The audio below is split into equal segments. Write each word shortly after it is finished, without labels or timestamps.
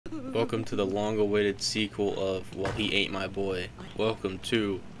Welcome to the long-awaited sequel of Well, He Ain't My Boy. Welcome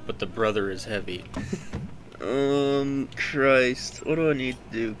to But the Brother is Heavy. Christ. What do I need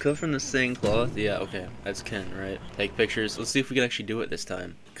to do? Cut from the same cloth? Yeah, okay. That's Ken, right? Take pictures. Let's see if we can actually do it this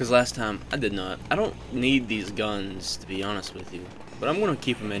time. Because last time, I did not. I don't need these guns, to be honest with you. But I'm going to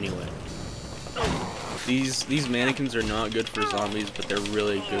keep them anyway. These mannequins are not good for zombies, but they're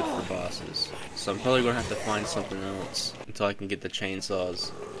really good for bosses. So I'm probably going to have to find something else until I can get the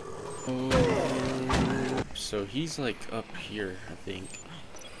chainsaws. So he's like up here, I think.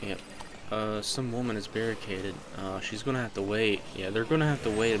 Yep. Some woman is barricaded. She's gonna have to wait. Yeah, they're gonna have to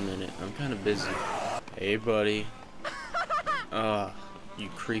wait a minute. I'm kind of busy. Hey, buddy. You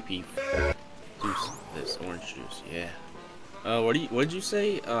creepy juice. This orange juice. Yeah. What did you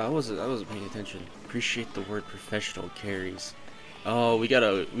say? I wasn't paying attention. Appreciate the word professional carries. Oh, we got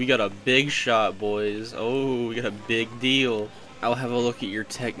a big shot, boys. Oh, we got a big deal. I'll have a look at your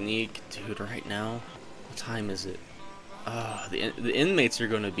technique, dude, right now. What time is it? The inmates are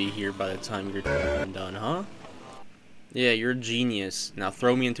gonna be here by the time you're done, huh? Yeah, you're a genius. Now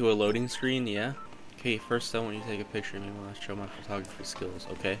throw me into a loading screen, yeah? Okay, first I want you to take a picture of me while I show my photography skills,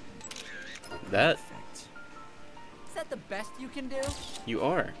 okay? That? Is that the best you can do? You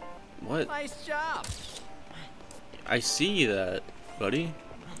are. What? Nice job. I see that, buddy.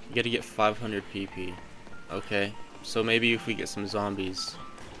 You gotta get 500 PP. Okay, so maybe if we get some zombies.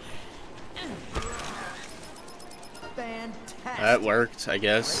 Fantastic. That worked, I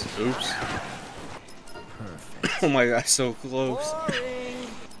guess. Oops. Perfect. Oh my god, so close.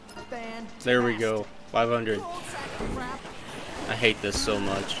 There we go. 500. I hate this so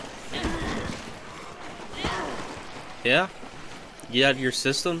much. Yeah? Get out of your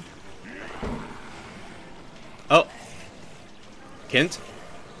system? Oh! Kent?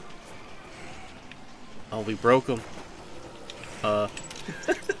 Oh, we broke him. Little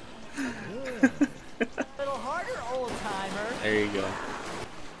harder, old timer. There you go.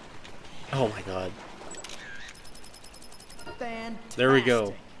 Oh my god. Fantastic. There we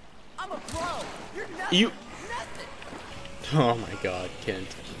go. I'm a pro. You're nothing. You. Nothing. Oh my god, Kent.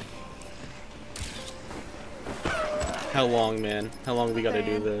 How long, man? How long we gotta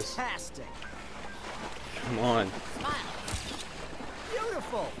do this? Fantastic. Come on. Smile.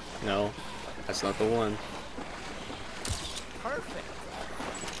 Beautiful. No, that's not the one. Perfect.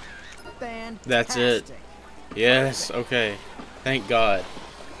 Fantastic. That's it. Yes, okay. Thank God.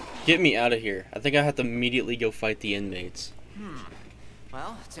 Get me out of here. I think I have to immediately go fight the inmates.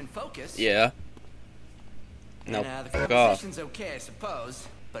 Well, it's in focus. Yeah. Now, And, the fuck off. composition's okay, I suppose.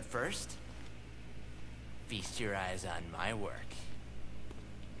 But first, feast your eyes on my work.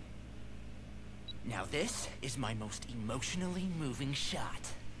 Now this is my most emotionally moving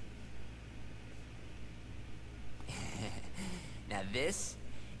shot. Now this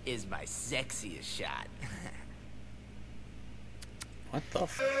is my sexiest shot. What the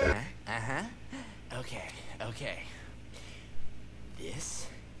f? Okay. This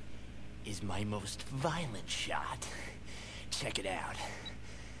is my most violent shot. Check it out.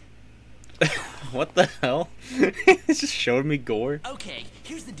 What the hell? It just showed me gore. Okay,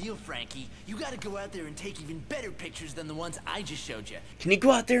 here's the deal, Frankie. You gotta go out there and take even better pictures than the ones I just showed you. Can you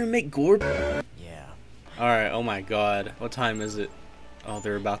go out there and make gore? Yeah. Alright, oh my god. What time is it? Oh,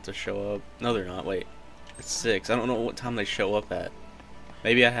 they're about to show up. No, they're not. Wait. It's 6. I don't know what time they show up at.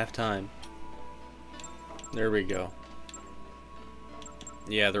 Maybe I have time. There we go.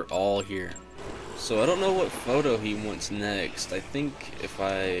 Yeah, they're all here. So I don't know what photo he wants next. I think if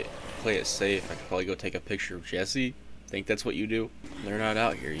I play it safe, I could probably go take a picture of Jesse. Think that's what you do? They're not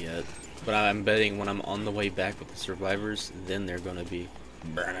out here yet. But I'm betting when I'm on the way back with the survivors, then they're gonna be.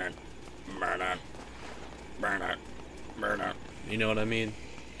 Burn it. Burn it. Burn it. Burn it. You know what I mean?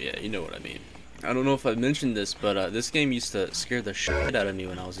 Yeah, you know what I mean. I don't know if I mentioned this, but this game used to scare the shit out of me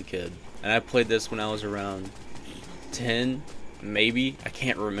when I was a kid. And I played this when I was around 10, maybe. I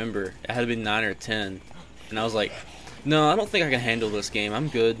can't remember. It had to be 9 or 10. And I was like, no, I don't think I can handle this game. I'm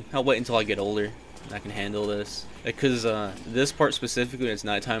good. I'll wait until I get older and I can handle this. Because this part specifically, it's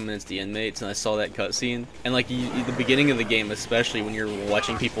nighttime and it's the inmates, and I saw that cutscene. And like the beginning of the game, especially when you're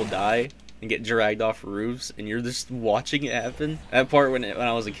watching people die and get dragged off roofs, and you're just watching it happen. That part when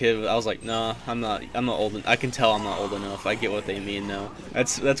I was a kid, I was like, nah, I'm not old. I can tell I'm not old enough. I get what they mean now.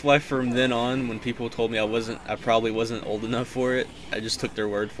 That's why from then on, when people told me I probably wasn't old enough for it, I just took their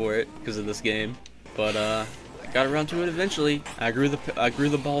word for it because of this game. But I got around to it eventually. I grew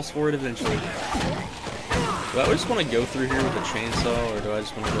the balls for it eventually. Do I just want to go through here with a chainsaw, or do I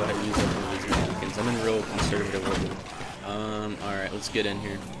just want to go ahead and use up one of these mannequins? I'm in real conservative order. Alright, let's get in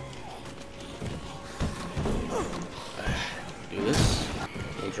here. Do this.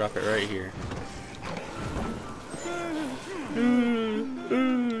 We'll drop it right here.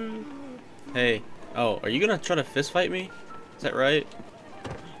 Hey. Oh, are you gonna try to fist fight me? Is that right?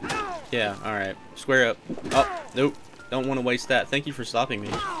 Yeah, alright. Square up. Oh, nope. Don't want to waste that. Thank you for stopping me.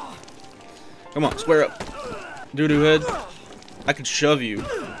 Come on, square up. Doo-doo head. I could shove you.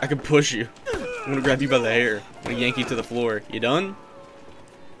 I could push you. I'm gonna grab you by the hair. I'm gonna yank you to the floor. You done?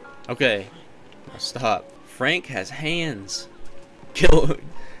 Okay. Now stop. Frank has hands. Kill.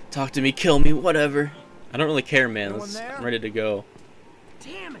 Talk to me, kill me, whatever. I don't really care, man. I'm ready to go.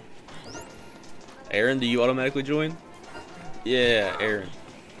 Damn it. Aaron, do you automatically join? Yeah, Aaron.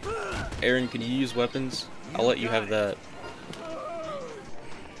 Aaron, can you use weapons? I'll let you have that.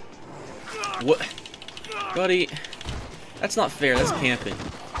 What? Buddy, that's not fair. That's camping.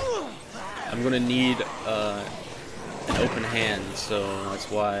 I'm gonna need an open hand, so that's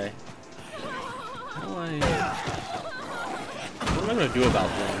why. How do I? What am I gonna do about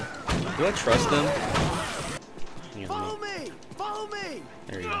them? Do I trust them? Follow me! Follow me!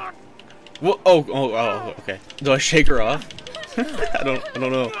 There you go. What? Oh, okay. Do I shake her off? I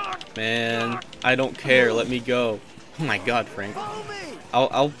don't know. Man, I don't care. Let me go. Oh my God, Frank. Follow me!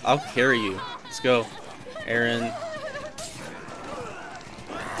 I'll carry you. Let's go, Aaron.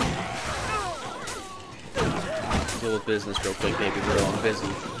 Deal with business real quick, baby girl. I'm busy.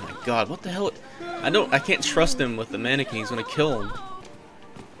 Oh my God, what the hell? I can't trust him with the mannequin. He's gonna kill him.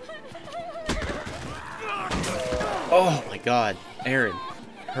 Oh my God, Aaron,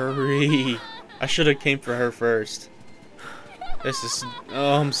 hurry! I should have came for her first. This is.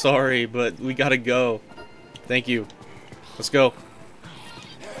 Oh, I'm sorry, but we gotta go. Thank you. Let's go.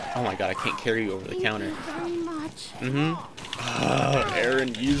 Oh my God, I can't carry you over the counter. Thank you very much. Ah,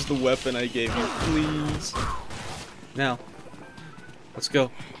 Aaron, use the weapon I gave you, please. Now, let's go.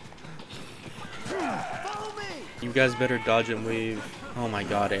 Follow me! You guys better dodge and weave. Oh my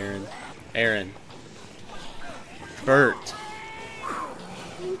God, Aaron. Aaron. Bert.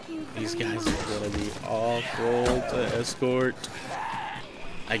 Thank you very These guys much. are gonna be awful to escort.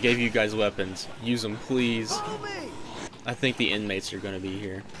 I gave you guys weapons. Use them, please. Follow me! I think the inmates are gonna be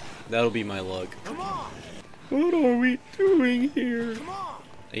here. That'll be my luck. Come on! What are we doing here? Come on!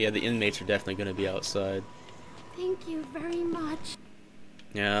 Yeah, the inmates are definitely gonna be outside. Thank you very much.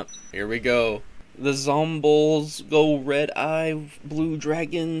 Yeah, here we go. The zombies go red eye, blue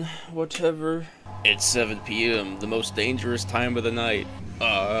dragon, whatever. It's 7 p.m., the most dangerous time of the night.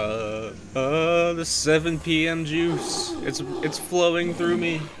 The 7 p.m. juice. It's flowing through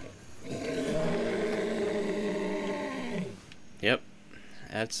me. Yep,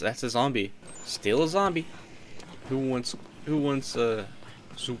 that's a zombie. Still a zombie. Who wants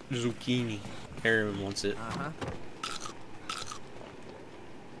zucchini? Aaron wants it.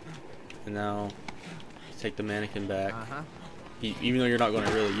 And now take the mannequin back. Even though you're not going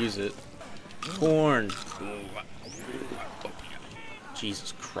to really use it. Corn.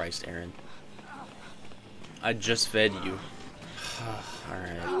 Jesus Christ, Aaron. I just fed you.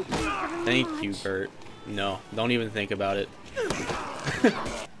 Alright. Thank you, Bert. No, don't even think about it.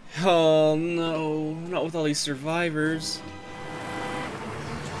 Oh no, not with all these survivors.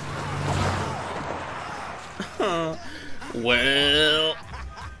 Well.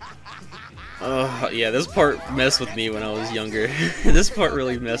 Yeah, this part messed with me when I was younger. This part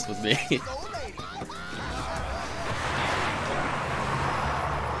really messed with me.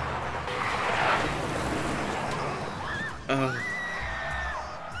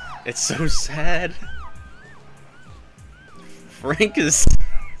 It's so sad. Frank is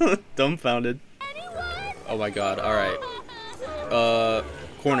dumbfounded. Oh my God, alright.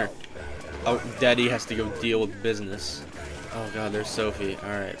 Corner. Oh, Daddy has to go deal with business. Oh God, there's Sophie.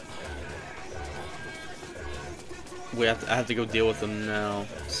 Alright. I have to go deal with them now.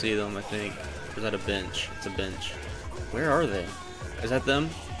 See them, I think. Or is that a bench? It's a bench. Where are they? Is that them?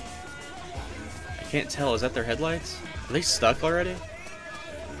 I can't tell. Is that their headlights? Are they stuck already?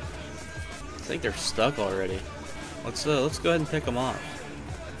 I think they're stuck already. Let's go ahead and pick them off.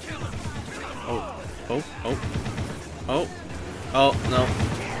 Oh no.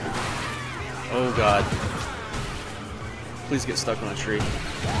 Oh God. Please get stuck on a tree.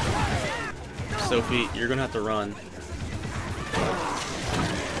 Sophie, you're gonna have to run.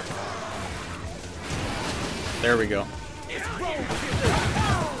 There we go.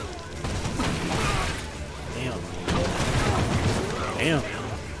 Damn. Damn.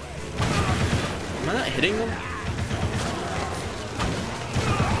 Am I not hitting them?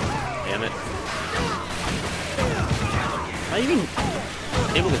 Damn it. Am I even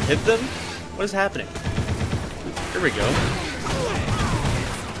able to hit them? What is happening? Here we go.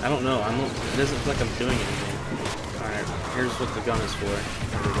 I don't know. It doesn't look like I'm doing anything. Alright. Here's what the gun is for.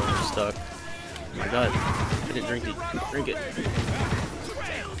 There we go, I'm stuck. Oh my god. I didn't drink it. Drink it.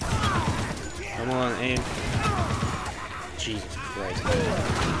 Come on, aim. Jesus Christ.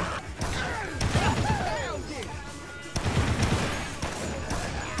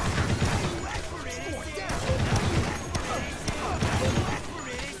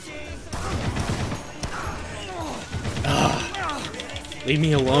 Leave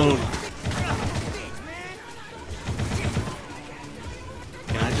me alone.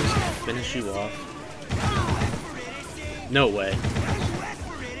 Can I just finish you off? No way.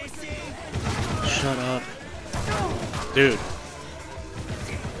 Shut up. Dude.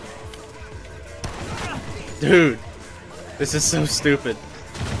 Dude. This is so stupid.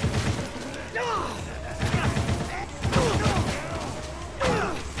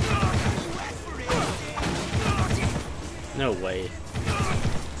 No way.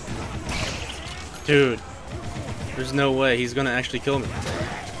 Dude. There's no way he's gonna actually kill me.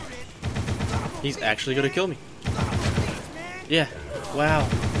 He's actually gonna kill me. Yeah. Wow.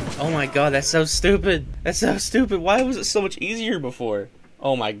 Oh my god, that's so stupid. That's so stupid. Why was it so much easier before?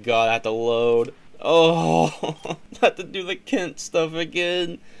 Oh my god, I have to load. Oh, I have to do the Kent stuff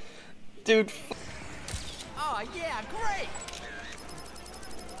again. Dude. Oh, yeah, great.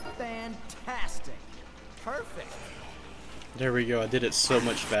 Fantastic. Perfect. There we go. I did it so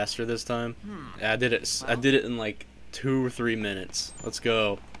much faster this time. Yeah, I did it in like 2 or 3 minutes. Let's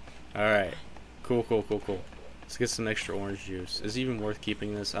go. All right. Cool. Let's get some extra orange juice. Is it even worth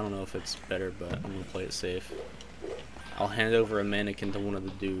keeping this? I don't know if it's better, but I'm gonna play it safe. I'll hand over a mannequin to one of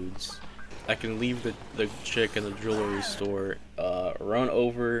the dudes. I can leave the chick in the jewelry store. Run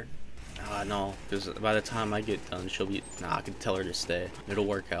over. No, because by the time I get done, she'll be. Nah, I can tell her to stay. It'll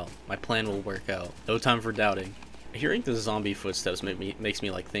work out. My plan will work out. No time for doubting. Hearing the zombie footsteps makes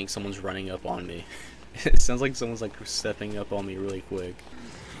me like think someone's running up on me. It sounds like someone's like stepping up on me really quick.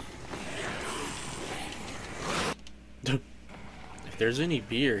 If there's any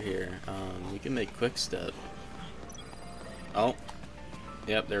beer here, we can make quick step. Oh,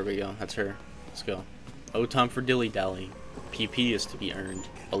 yep, there we go. That's her. Let's go. Oh, time for dilly-dallying. PP is to be earned.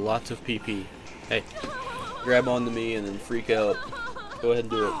 A lot of PP. Hey, grab onto me and then freak out. Go ahead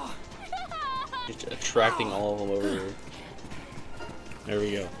and do it. It's attracting all of them over here. There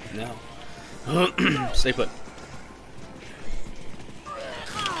we go. Now, stay put.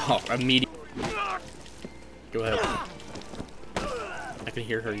 Oh, immediate. Go ahead. I can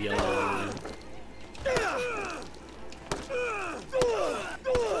hear her yelling over there.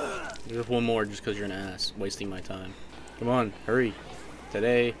 There's one more just because you're an ass, wasting my time. Come on, hurry.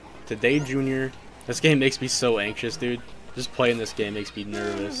 Today, Junior. This game makes me so anxious, dude. Just playing this game makes me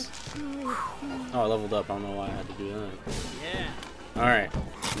nervous. Oh, I leveled up. I don't know why I had to do that. Yeah. Alright,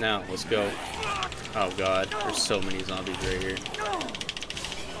 now, let's go. Oh god, there's so many zombies right here.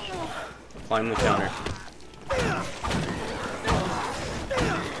 Climb the counter.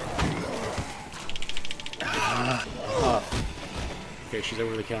 Okay, she's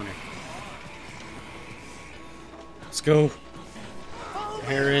over the counter. Let's go.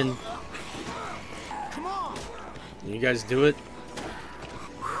 Aaron. Come on. You guys do it?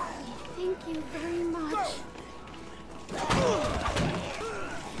 Thank you very much.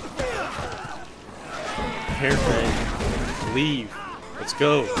 Haircut. Leave. Let's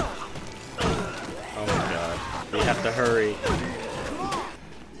go. Oh my god. We have to hurry.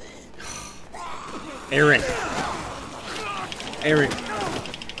 Aaron. Aaron.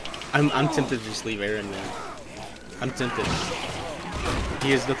 I'm tempted to just leave Aaron, man. I'm tempted.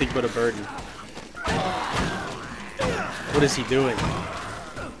 He is nothing but a burden. What is he doing?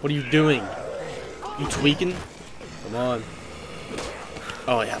 What are you doing? You tweaking? Come on.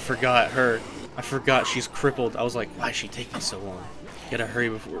 Oh yeah, I forgot her. I forgot she's crippled. I was like, why is she taking so long? Gotta hurry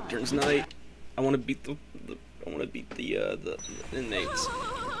before it turns night. I want to beat the inmates.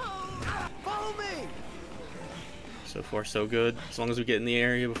 Follow me. So far, so good. As long as we get in the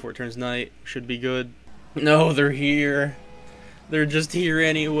area before it turns night, should be good. No, they're here. They're just here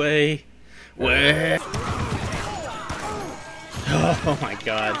anyway. Where? Oh my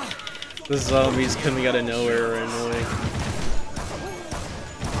god. The zombies coming out of nowhere are annoying.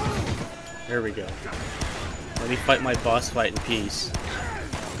 There we go. Let me fight my boss fight in peace.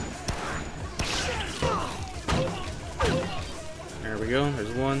 There we go.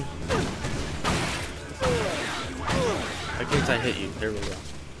 There's one. Why can't I hit you? There we go.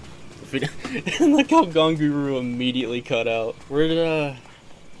 And look how Gonguru immediately cut out. Where did,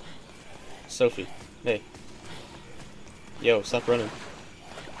 Sophie. Hey. Yo, stop running.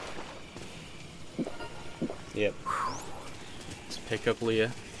 Yep. Let's pick up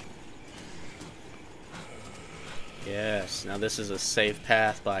Leah. Yes, now this is a safe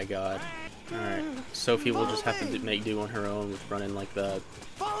path, by God. Alright, Sophie will just have to make do on her own with running like that.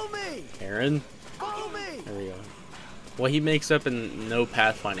 Follow me! Aaron? Follow me! There we go. Well, he makes up in no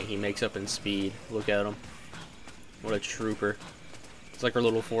pathfinding, he makes up in speed. Look at him. What a trooper. It's like our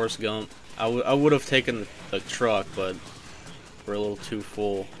little Forrest Gump. I would have taken the truck, but we're a little too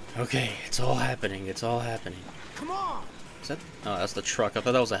full. Okay, it's all happening, it's all happening. Come on! Is that? Oh, that's the truck. I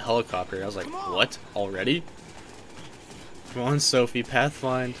thought that was a helicopter. I was like, what? Already? Come on, Sophie.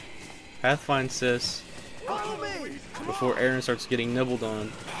 Pathfind. Pathfind, sis. Follow me! Before Aaron starts getting nibbled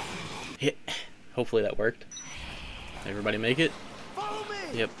on. Hit. Hopefully that worked. Everybody make it? Follow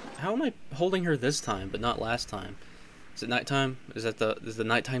me! Yep. How am I holding her this time, but not last time? Is it nighttime? Is the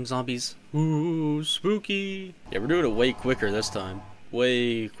nighttime zombies? Ooh, spooky. Yeah, we're doing it way quicker this time.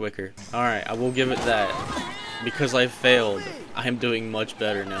 Way quicker. Alright, I will give it that. Because I failed, I am doing much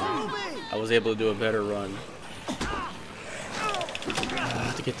better now. I was able to do a better run. I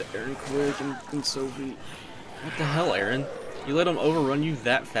have to get to Aaron quick and Sophie. What the hell, Aaron? You let him overrun you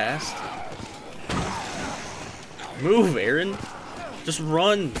that fast? Move, Aaron! Just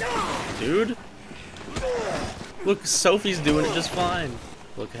run, dude! Look, Sophie's doing it just fine.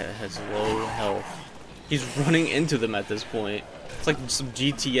 Look at his low health. He's running into them at this point. It's like some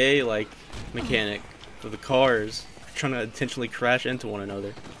GTA like mechanic for the cars, trying to intentionally crash into one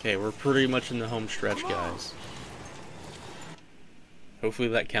another. Okay, we're pretty much in the home stretch, guys. Hopefully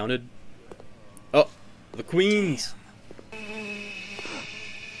that counted. Oh, the queens!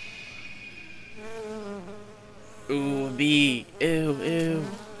 Ooh, a bee. Ew, ew.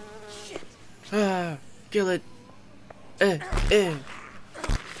 Ah, kill it. Ew, ew.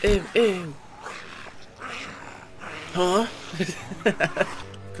 Ew, ew. Huh?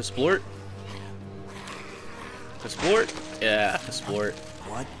 Kasplort? Kasplort? Yeah, Kasplort.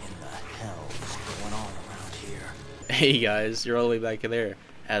 What in the hell is going on around here? Hey guys, you're all the way back there.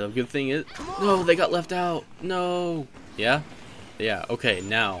 And the good thing is, no, they got left out. No. Yeah? Yeah, okay,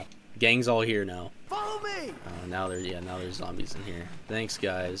 now. Gang's all here now. Follow me! Now there's zombies in here. Thanks,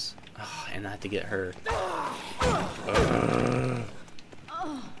 guys. Oh, and I have to get her.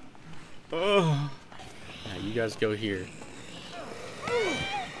 Yeah, you guys go here.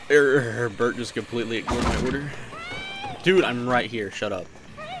 Bert just completely ignored my order. Dude, I'm right here. Shut up.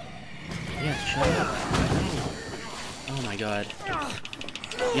 Yeah, shut up. Oh my god.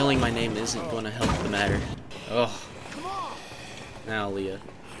 Yelling my name isn't going to help the matter. Oh. Now, Leah.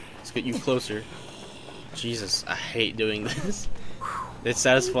 Let's get you closer. Jesus, I hate doing this. It's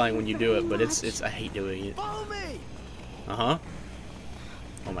satisfying when you do it, but I hate doing it. Follow me! Uh-huh.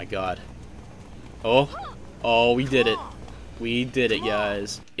 Oh my god. Oh. Oh, we did it. We did it,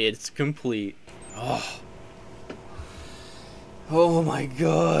 guys. It's complete. Oh. Oh my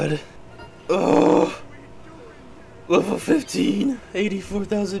god. Oh. Level 15.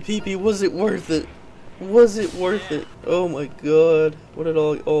 84,000 PP. Was it worth it? Was it worth it? Oh my god. What did I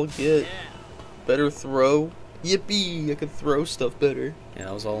all get? Better throw. Yippee! I could throw stuff better. Yeah,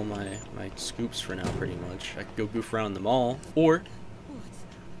 that was all my scoops for now, pretty much. I could go goof around the mall, or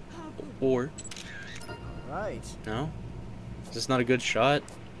Right. no? Is this not a good shot?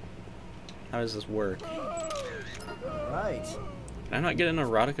 How does this work? Right. Can I not get an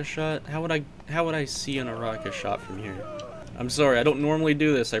erotica shot? How would I see an erotica shot from here? I'm sorry, I don't normally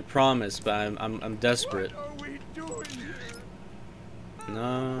do this, I promise, but I'm desperate.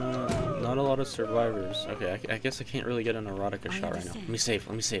 No, not a lot of survivors. Okay, I guess I can't really get an erotica shot right now. Let me save.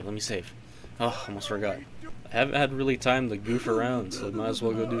 Oh, almost forgot. I haven't had really time to goof around, so might as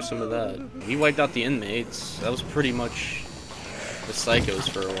well go do some of that. We wiped out the inmates. That was pretty much the psychos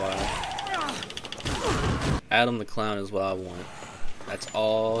for a while. Adam the Clown is what I want. That's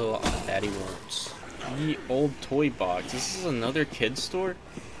all Daddy wants. The old toy box. This is another kid's store?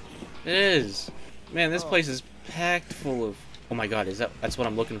 It is. Man, this place is packed full of... Oh my god, that's what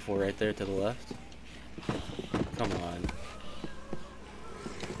I'm looking for right there to the left? Come on.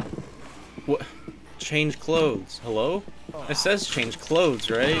 What? Change clothes. Hello? It says change clothes,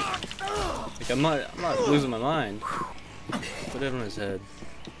 right? Like I'm not losing my mind. Put it on his head.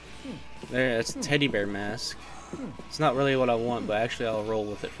 There, that's a teddy bear mask. It's not really what I want, but actually I'll roll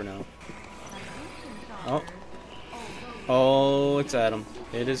with it for now. Oh. Oh, it's Adam.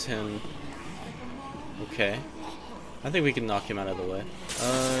 It is him. Okay. I think we can knock him out of the way.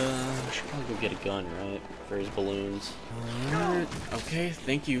 I should probably go get a gun, right? For his balloons. Okay,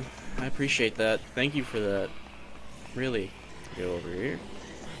 thank you. I appreciate that. Thank you for that. Really. Go over here.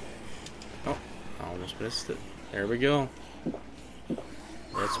 Oh, I almost missed it. There we go.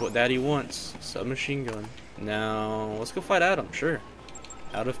 That's what Daddy wants. Submachine gun. Now, let's go fight Adam, sure.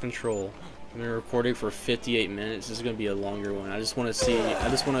 Out of control. I've been recording for 58 minutes. This is gonna be a longer one. I just want to see. I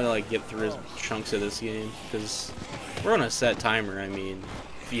just want to like get through chunks of this game because we're on a set timer. I mean,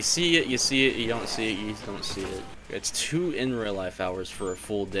 if you see it, you see it. You don't see it, you don't see it. It's 2 in real life hours for a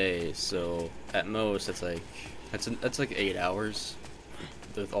full day. So at most, it's like that's like 8 hours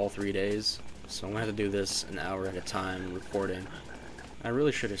with all 3 days. So I'm gonna have to do this an hour at a time recording. I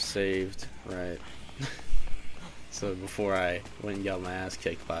really should have saved, right? So before I went and got my ass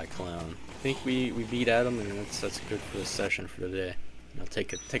kicked by a clown. I think we beat Adam, and that's good for this session for today. I'll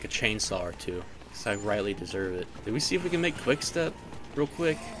take a chainsaw or two, because I rightly deserve it. Did we see if we can make quick step real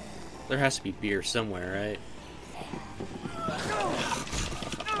quick? There has to be beer somewhere, right?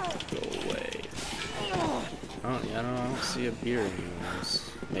 Go away. Oh yeah, I don't see a beer anywhere.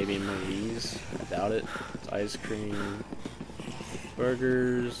 Maybe in one of these. I doubt it. It's ice cream,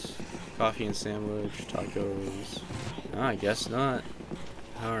 burgers, coffee and sandwich, tacos. No, I guess not.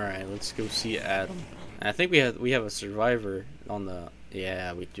 Alright, let's go see Adam. I think we have a survivor on the...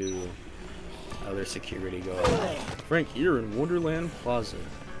 Yeah, we do. Other security guard. Frank, you're in Wonderland Plaza.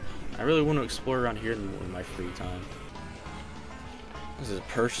 I really want to explore around here in my free time. This is a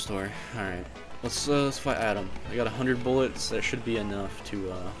purse store. Alright, let's fight Adam. I got 100 bullets. That should be enough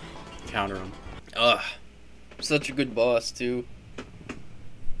to counter him. Ugh, such a good boss too.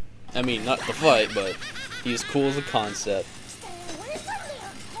 I mean, not the fight, but he's cool as a concept.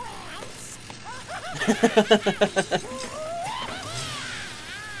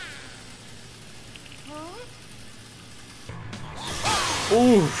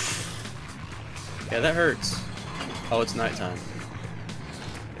 Oof. Yeah, that hurts. Oh, it's nighttime.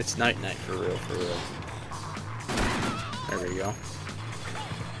 It's night for real, for real. There we go.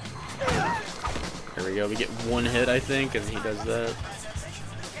 There we go. We get 1 hit, I think, and he does that.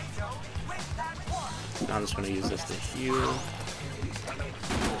 Now I'm just gonna use this to heal.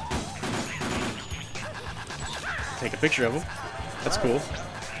 Take a picture of him. That's cool.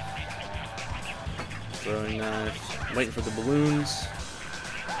 Throwing knife. I'm waiting for the balloons.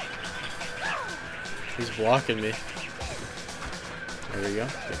 He's blocking me. There we go.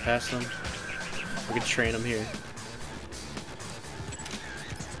 Get past him. We can train him here.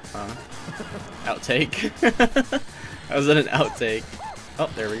 Outtake. How was that an outtake?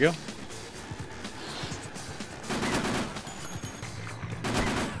 Oh, there we go.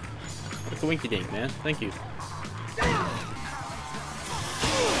 With the winky dink, man. Thank you.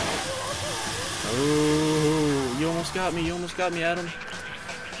 Oh, you almost got me. You almost got me, Adam.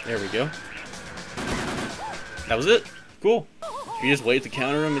 There we go. That was it. Cool. If you just wait to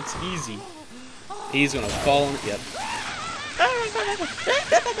counter him, it's easy. He's gonna fall in. Yep.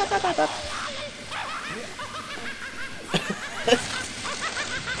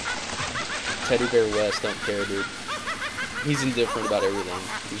 Teddy Bear West don't care, dude. He's indifferent about everything.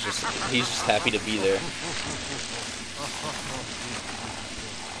 He's just happy to be there.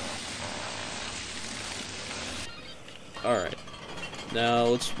 Alright. Now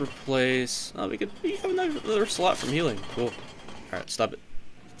let's replace... Oh, we have another slot from healing. Cool. Alright, stop it.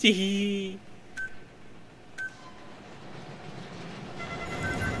 Tee-hee!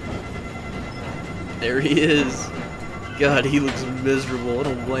 There he is. God, he looks miserable. I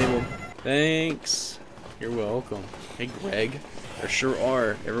don't blame him. Thanks. You're welcome. Hey, Greg. There sure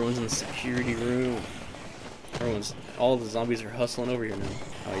are. Everyone's in the security room. All the zombies are hustling over here now.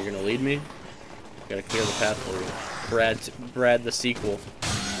 Oh, you're gonna lead me? Gotta clear the path for you. Brad the sequel.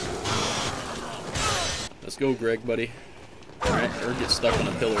 Let's go, Greg, buddy. Alright, or get stuck on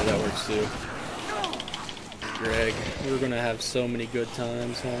a pillar, that works too. Greg, we're gonna have so many good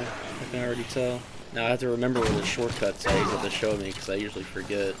times, huh? I can already tell. Now I have to remember where the shortcuts are that they show me, because I usually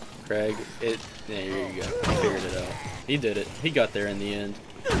forget. Greg, yeah, here you go. He figured it out. He did it. He got there in the end.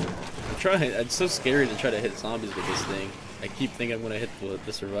 I'm trying. It's so scary to try to hit zombies with this thing. I keep thinking I'm gonna hit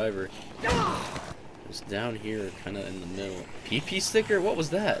the survivor. It's down here, kind of in the middle. PP sticker? What was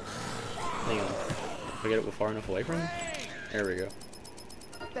that? Hang on. If I get it far enough away from him? There we go.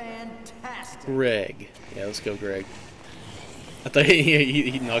 Fantastic. Greg. Yeah, let's go, Greg. I thought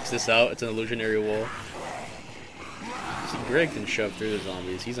he knocks this out. It's an illusionary wall. See, Greg can shove through the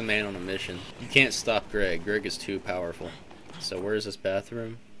zombies. He's a man on a mission. You can't stop Greg. Greg is too powerful. So where's this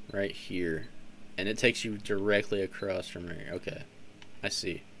bathroom? Right here. And it takes you directly across from here. Okay. I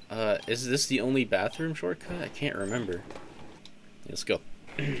see. Is this the only bathroom shortcut? I can't remember. Let's go.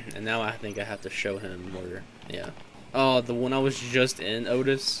 And now I think I have to show him where... Yeah. Oh, the one I was just in,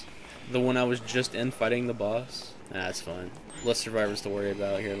 Otis? The one I was just in fighting the boss? Nah, that's fine. Less survivors to worry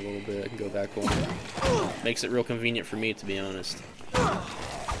about here in a little bit. I can go back home. Makes it real convenient for me, to be honest.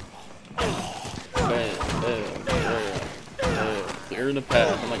 Clear You're in the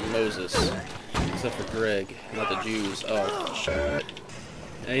path. I'm like Moses. Except for Greg, not the Jews. Oh, shit.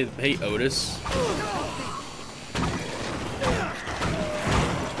 Hey, Otis.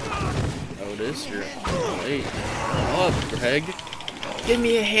 Otis, you're late. Oh, Greg. Give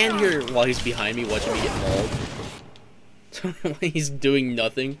me a hand here while he's behind me watching me get mauled. He's doing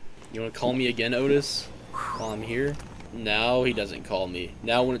nothing. You want to call me again, Otis? While I'm here? Now he doesn't call me.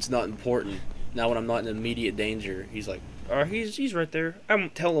 Now when it's not important. Now when I'm not in immediate danger, he's like, he's right there. I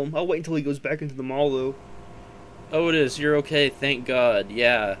won't tell him. I'll wait until he goes back into the mall, though. Otis, you're okay, thank God.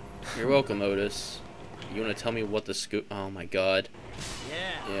 Yeah. You're welcome, Otis. You want to tell me what the scoop... Oh, my God.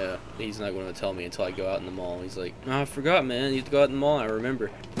 Yeah. Yeah, he's not going to tell me until I go out in the mall. He's like, oh, I forgot, man. You have to go out in the mall. I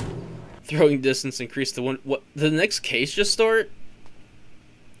remember. Throwing distance increased to one... What? The next case just start?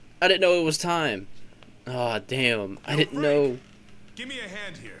 I didn't know it was time. Ah, oh, damn. I didn't know. Give me a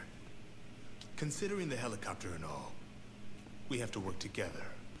hand here. Considering the helicopter and all, we have to work together.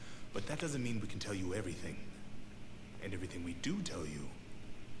 But that doesn't mean we can tell you everything. And everything we do tell you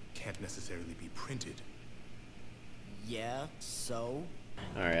can't necessarily be printed. Yeah, so?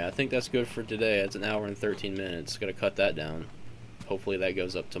 Alright, I think that's good for today. It's an hour and 13 minutes. Gotta cut that down. Hopefully that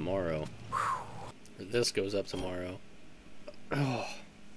goes up tomorrow. Or this goes up tomorrow. Oh.